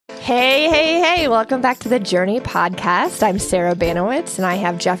Hey, welcome back to the Journey Podcast. I'm Sarah Banowitz, and I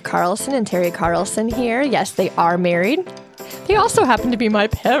have Jeff Carlson and Terry Carlson here. Yes, they are married. They also happen to be my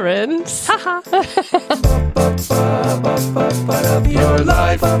parents. Haha. Your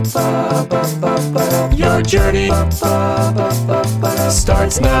life, your journey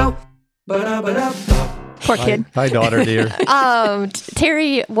starts now. Poor kid. Hi, daughter, dear.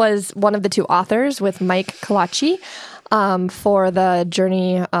 Terry was one of the two authors with Mike Kalachi for the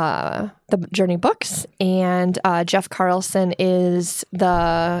Journey books, and Jeff Carlson is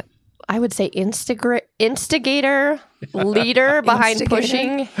the, I would say, instigator, leader behind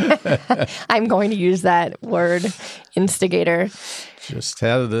pushing. I'm going to use that word, instigator. Just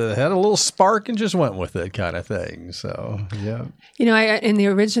had a little spark and just went with it, kind of thing. So, yeah. You know, in the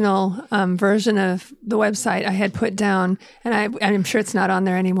original version of the website, I had put down, and I'm sure it's not on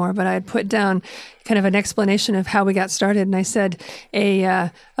there anymore, but I had put down kind of an explanation of how we got started. And I said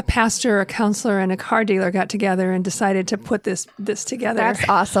a pastor, a counselor, and a car dealer got together and decided to put this together. That's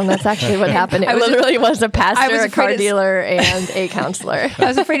awesome. That's actually what happened. It literally was a pastor, a car dealer, and a counselor. I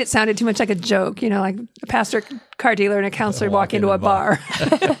was afraid it sounded too much like a joke, you know, like a pastor, car dealer, and a counselor walk into a bar.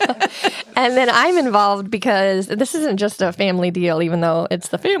 And then I'm involved because this isn't just a family deal, even though it's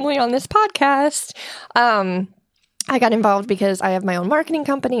the family on this podcast. I got involved because I have my own marketing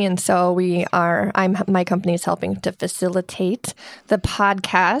company, and so my company is helping to facilitate the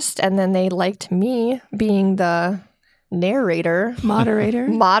podcast, and then they liked me being the moderator,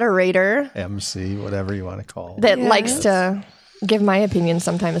 MC, whatever you want to call it. That likes to give my opinion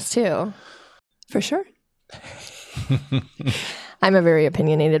sometimes too. For sure. I'm a very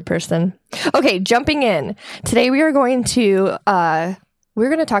opinionated person. Okay, jumping in. Today we are going to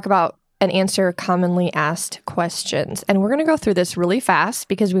talk about and answer commonly asked questions. And we're going to go through this really fast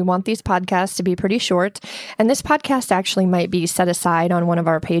because we want these podcasts to be pretty short. And this podcast actually might be set aside on one of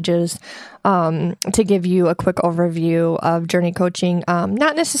our pages to give you a quick overview of Journey Coaching.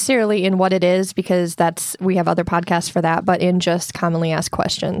 Not necessarily in what it is, because we have other podcasts for that, but in just commonly asked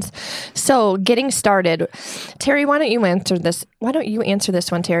questions. So getting started, Terry, why don't you answer this? Why don't you answer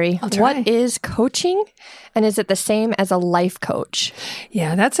this one, Terry? I'll try. What is coaching? And is it the same as a life coach?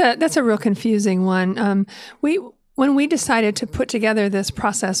 Yeah, that's a real confusing one. When we decided to put together this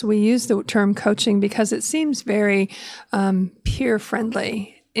process, we used the term coaching because it seems very peer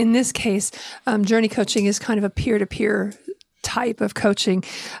friendly. In this case, Journey Coaching is kind of a peer-to-peer type of coaching.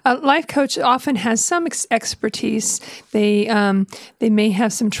 A life coach often has some expertise. They may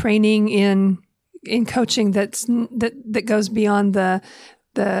have some training in coaching that goes beyond the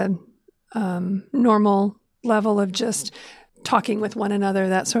normal level of just talking with one another,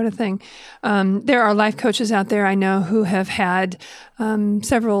 that sort of thing. There are life coaches out there I know who have had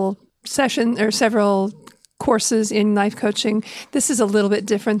several sessions or several courses in life coaching. This is a little bit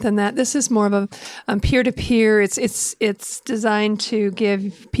different than that. This is more of a peer-to-peer. It's designed to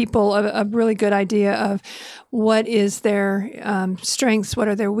give people a really good idea of what is their strengths, what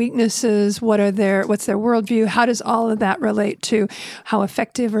are their weaknesses, what's their worldview, how does all of that relate to how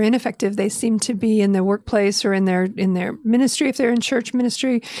effective or ineffective they seem to be in their workplace or in their ministry, if they're in church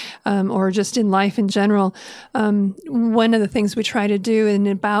ministry, or just in life in general. One of the things we try to do in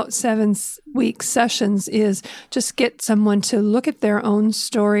about 7-week sessions is just get someone to look at their own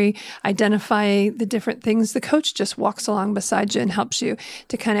story, identify the different things. The coach just walks along beside you and helps you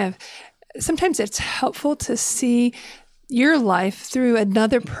to kind of, sometimes it's helpful to see your life through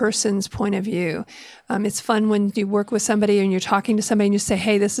another person's point of view. It's fun when you work with somebody and you're talking to somebody and you say,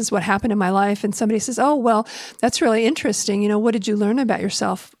 hey, this is what happened in my life. And somebody says, oh, well, that's really interesting. You know, what did you learn about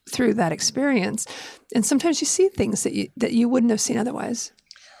yourself through that experience? And sometimes you see things that you wouldn't have seen otherwise.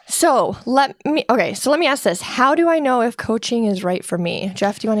 So let me ask this. How do I know if coaching is right for me?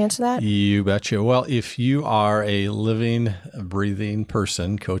 Jeff, do you want to answer that? You betcha. Well, if you are a living, breathing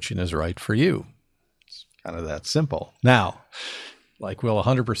person, coaching is right for you. It's kind of that simple. Now, like, will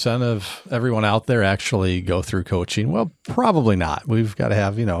 100% of everyone out there actually go through coaching? Well, probably not. We've got to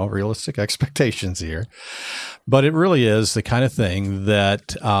have, realistic expectations here. But it really is the kind of thing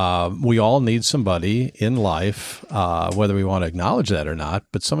that we all need somebody in life, whether we want to acknowledge that or not,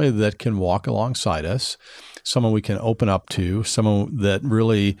 but somebody that can walk alongside us, someone we can open up to, someone that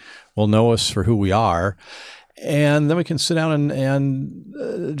really will know us for who we are. And then we can sit down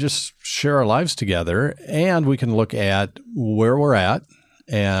and just share our lives together, and we can look at where we're at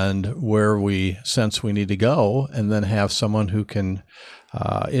and where we sense we need to go, and then have someone who can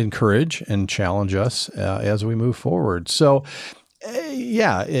encourage and challenge us as we move forward. So,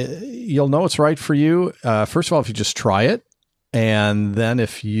 you'll know it's right for you. First of all, if you just try it, and then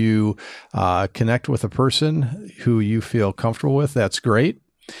if you connect with a person who you feel comfortable with, that's great.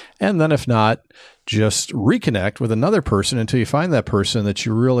 And then if not, just reconnect with another person until you find that person that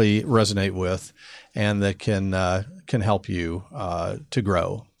you really resonate with and that can help you to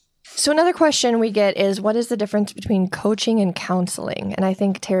grow. So another question we get is, what is the difference between coaching and counseling? And I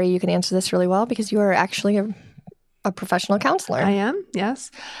think, Terry, you can answer this really well because you are actually a professional counselor. I am,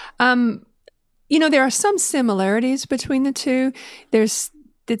 yes. There are some similarities between the two.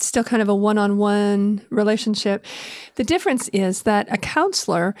 It's still kind of a one-on-one relationship. The difference is that a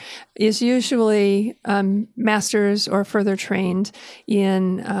counselor is usually master's or further trained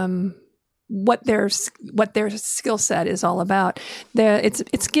in what their skill set is all about.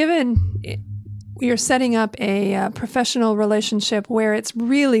 It's given. You're setting up a professional relationship where it's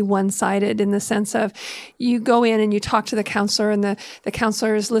really one-sided in the sense of you go in and you talk to the counselor, and the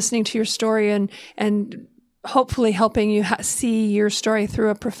counselor is listening to your story and hopefully helping you see your story through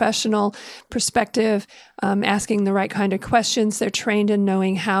a professional perspective, asking the right kind of questions. They're trained in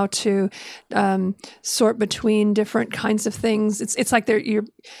knowing how to sort between different kinds of things. It's like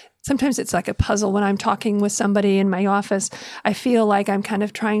sometimes it's like a puzzle. When I'm talking with somebody in my office, I feel like I'm kind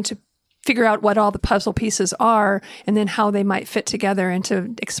of trying to figure out what all the puzzle pieces are and then how they might fit together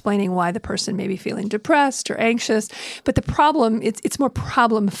into explaining why the person may be feeling depressed or anxious. But the problem, it's more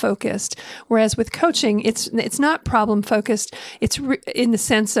problem focused. Whereas with coaching, it's not problem focused. It's in the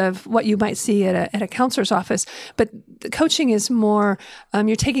sense of what you might see at a counselor's office. But the coaching is more,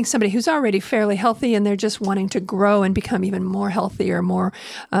 you're taking somebody who's already fairly healthy and they're just wanting to grow and become even more healthy or more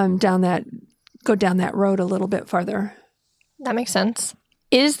go down that road a little bit farther. That makes sense.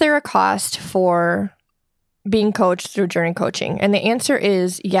 Is there a cost for being coached through Journey Coaching? And the answer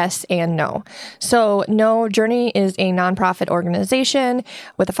is yes and no. So no, Journey is a nonprofit organization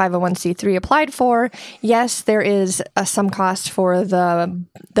with a 501c3 applied for. Yes, there is some cost for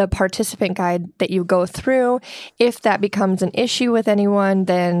the participant guide that you go through. If that becomes an issue with anyone,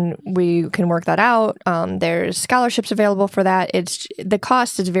 then we can work that out. There's scholarships available for that. The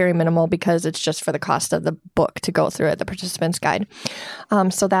cost is very minimal because it's just for the cost of the book to go through it, the participant's guide.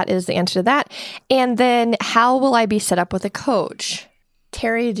 So that is the answer to that. And then how will I be set up with a coach?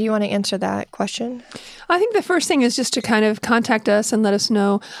 Terry, do you want to answer that question? I think the first thing is just to kind of contact us and let us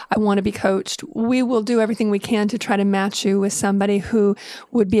know, I want to be coached. We will do everything we can to try to match you with somebody who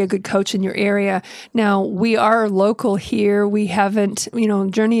would be a good coach in your area. Now, we are local here. We haven't,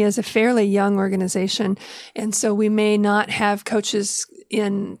 Journey is a fairly young organization, and so we may not have coaches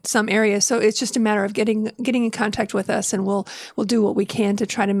in some areas. So it's just a matter of getting in contact with us, and we'll do what we can to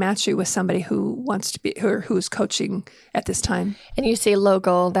try to match you with somebody who wants to be, who's coaching at this time. And you say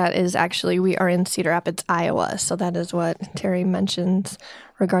local, that is actually, we are in Cedar Rapids, Iowa. So that is what Terry mentions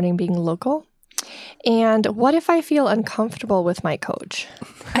regarding being local. And what if I feel uncomfortable with my coach?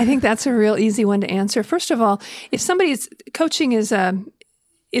 I think that's a real easy one to answer. First of all, if somebody's coaching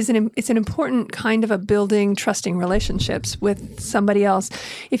it's an important kind of a building trusting relationships with somebody else.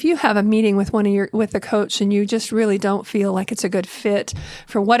 If you have a meeting with with a coach and you just really don't feel like it's a good fit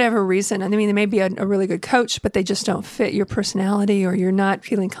for whatever reason, and I mean, they may be a really good coach, but they just don't fit your personality, or you're not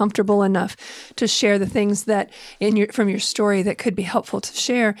feeling comfortable enough to share the things that from your story that could be helpful to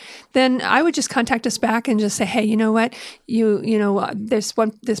share, then I would just contact us back and just say, hey, you know what, this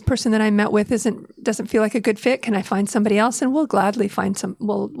person that I met with doesn't feel like a good fit. Can I find somebody else? And we'll gladly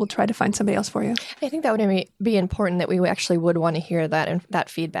we'll try to find somebody else for you. I think that would be important, that we actually would want to hear that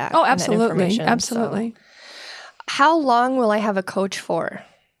feedback. Oh, absolutely. And that information. Absolutely. So, how long will I have a coach for?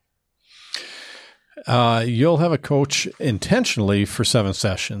 You'll have a coach intentionally for 7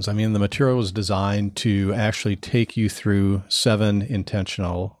 sessions. I mean, the material is designed to actually take you through 7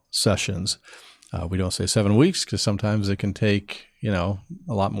 intentional sessions. We don't say 7 weeks because sometimes it can take, a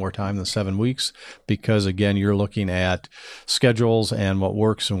lot more time than 7 weeks, because again, you're looking at schedules and what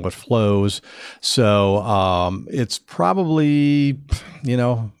works and what flows. So it's probably,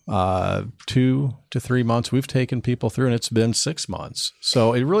 2 to 3 months. We've taken people through, and it's been 6 months.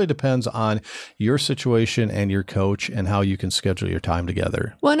 So it really depends on your situation and your coach and how you can schedule your time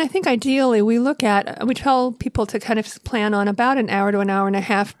together. Well, and I think ideally we tell people to kind of plan on about an hour to an hour and a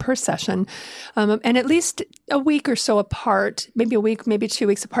half per session, and at least a week or so apart, maybe a week, maybe 2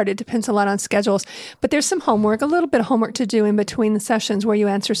 weeks apart. It depends a lot on schedules, but there's some homework, a little bit of homework to do in between the sessions where you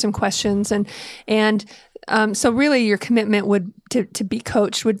answer some questions, and so really your commitment to be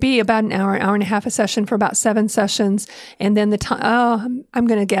coached would be about an hour and a half a session for about 7 sessions. And then the time, I'm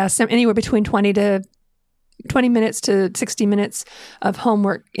going to guess anywhere between 20 minutes to 60 minutes of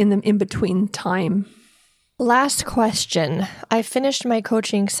homework in between time. Last question. I finished my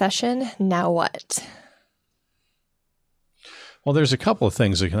coaching session. Now what? Well, there's a couple of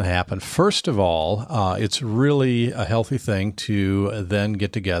things that can happen. First of all, it's really a healthy thing to then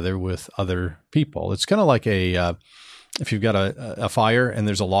get together with other people. It's kind of like if you've got a fire and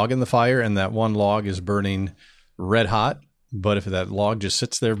there's a log in the fire and that one log is burning red hot, but if that log just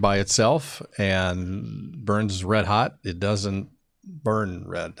sits there by itself and burns red hot, it doesn't burn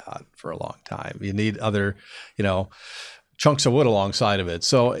red hot for a long time. You need other, chunks of wood alongside of it.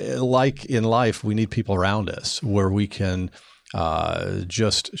 So like in life, we need people around us where we can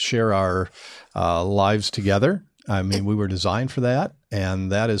just share our lives together. I mean, we were designed for that.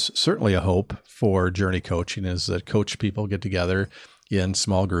 And that is certainly a hope for Journey Coaching, is that coach people get together in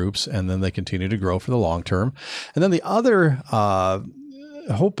small groups and then they continue to grow for the long term. And then the other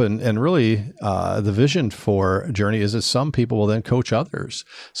hope and really the vision for Journey is that some people will then coach others.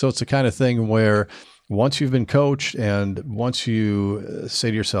 So it's the kind of thing where once you've been coached and once you say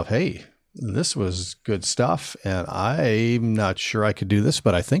to yourself, hey, this was good stuff and I'm not sure I could do this,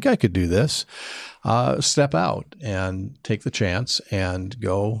 but I think I could do this, step out and take the chance and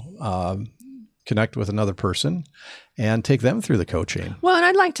go connect with another person and take them through the coaching. Well, and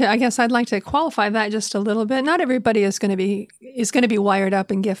I'd like to qualify that just a little bit. Not everybody is going to be wired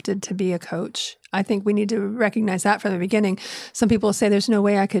up and gifted to be a coach. I think we need to recognize that from the beginning. Some people say there's no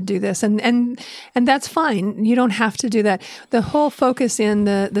way I could do this, and that's fine. You don't have to do that. The whole focus in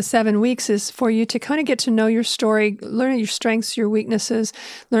the 7 weeks is for you to kind of get to know your story, learn your strengths, your weaknesses,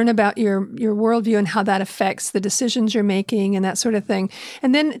 learn about your worldview and how that affects the decisions you're making and that sort of thing.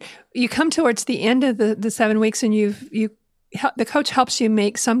 And then you come towards the end of the 7 weeks and the coach helps you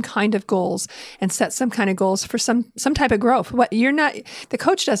make some kind of goals and set some kind of goals for some type of growth. The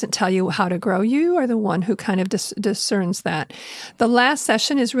coach doesn't tell you how to grow. You are the one who kind of discerns that. The last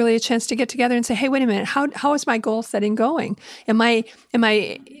session is really a chance to get together and say, hey, wait a minute, how is my goal setting going?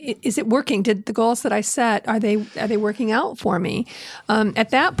 Is it working? Did the goals that I set, are they working out for me? At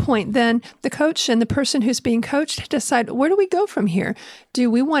that point, then the coach and the person who's being coached decide, where do we go from here? Do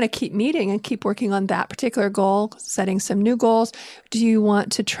we want to keep meeting and keep working on that particular goal, setting some new goals? Do you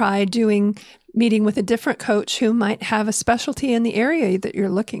want to try meeting with a different coach who might have a specialty in the area that you're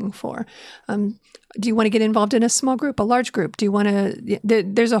looking for? Do you want to get involved in a small group, a large group? Do you want to?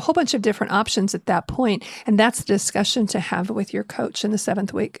 There's a whole bunch of different options at that point, and that's the discussion to have with your coach in the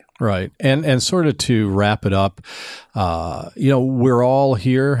 7th week. Right, and sort of to wrap it up, we're all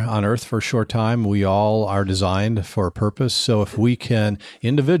here on Earth for a short time. We all are designed for a purpose. So if we can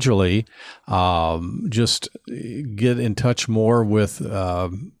individually just get in touch more with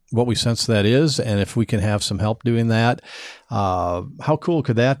what we sense that is, and if we can have some help doing that, how cool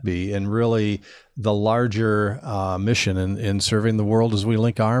could that be? And really the larger mission in serving the world as we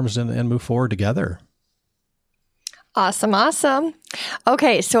link arms and move forward together. Awesome.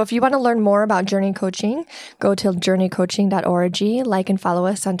 Okay, so if you want to learn more about Journey Coaching, go to journeycoaching.org, like and follow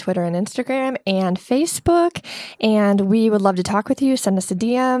us on Twitter and Instagram and Facebook, and we would love to talk with you. Send us a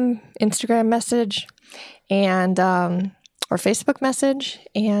DM, Instagram message, and or Facebook message,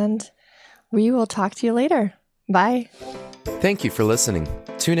 and we will talk to you later. Bye. Thank you for listening.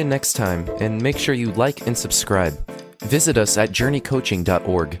 Tune in next time and make sure you like and subscribe. Visit us at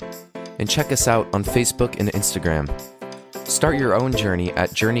journeycoaching.org and check us out on Facebook and Instagram. Start your own journey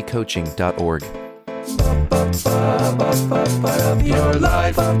at journeycoaching.org. Your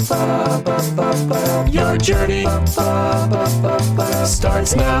life, your journey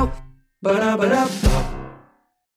starts now.